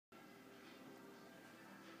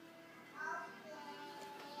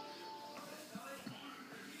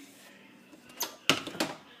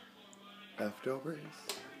Leftovers.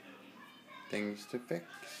 Things to fix.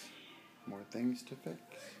 More things to fix.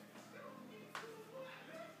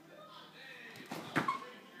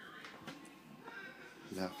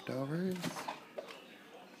 Leftovers.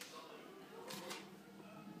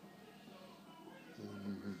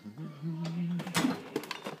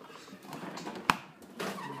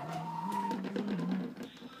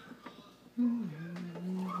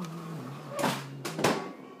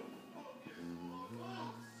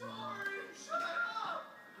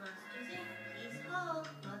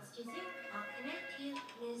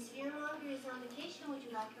 Would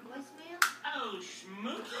you like her voicemail? Oh,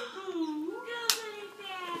 schmoozy-poo. Googly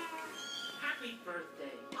bear. Happy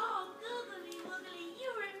birthday. Oh, Googly Woogly, you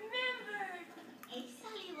remembered. Hey,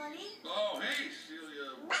 Sully Wooly. Oh, hey, Celia.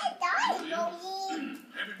 My darling.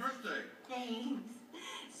 Happy birthday. Thanks.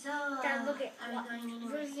 So, Dad, look at are we going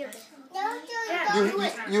anywhere here.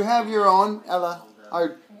 special? You have your own, Ella,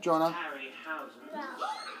 or Jonah. Harry Housen.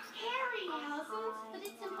 Harryhausen's, but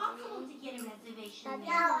it's impossible to get a reservation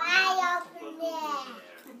there. I opened it.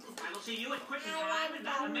 I will see you at quitting time and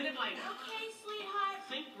not a minute later. Okay, sweetheart.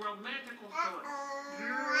 Think romantical thoughts.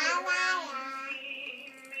 She's the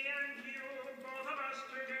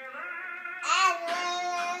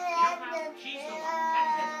one. That's it. She is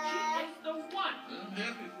the one. I'm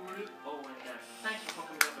happy for you. Oh, and thanks for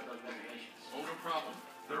hooking me up with those reservations. Oh, no problem.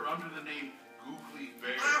 They're under the name Googly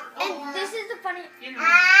Bear. And this is the funny. You know,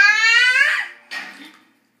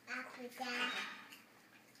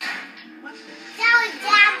 what's this?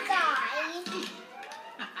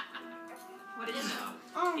 What is it?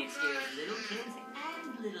 It scares little kids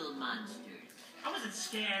and little monsters. I wasn't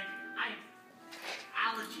scared.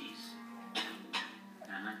 Allergies.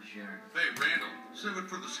 I'm not sure. Hey, Randall, save it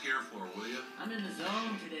for the scare floor, will you? I'm in the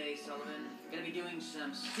zone today, Sullivan. Gonna be doing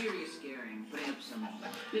some serious scaring, putting up some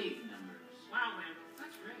big numbers. Wow, man,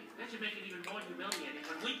 that's great. That should make it even more humiliating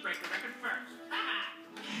when we break the record first. Ah!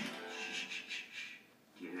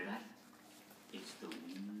 Do you hear that? It's the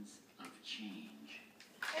winds of change.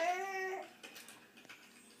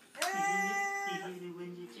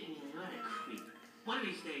 What a creep. One of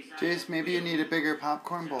these days, Jace, maybe you need a bigger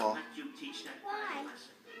popcorn bowl. let you teach that Why?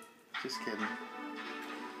 lesson. Just kidding.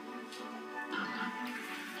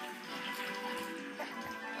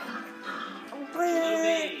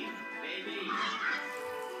 Baby.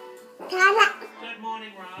 Good morning,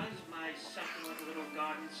 Roz, my succulent little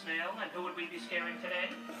garden snail. And who would we be scaring today?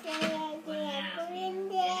 Do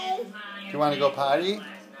you want to go potty?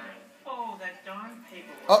 Oh, that darn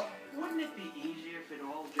paperwork. Oh. Wouldn't it be easier if it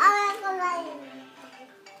all just...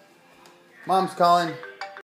 Mom's calling.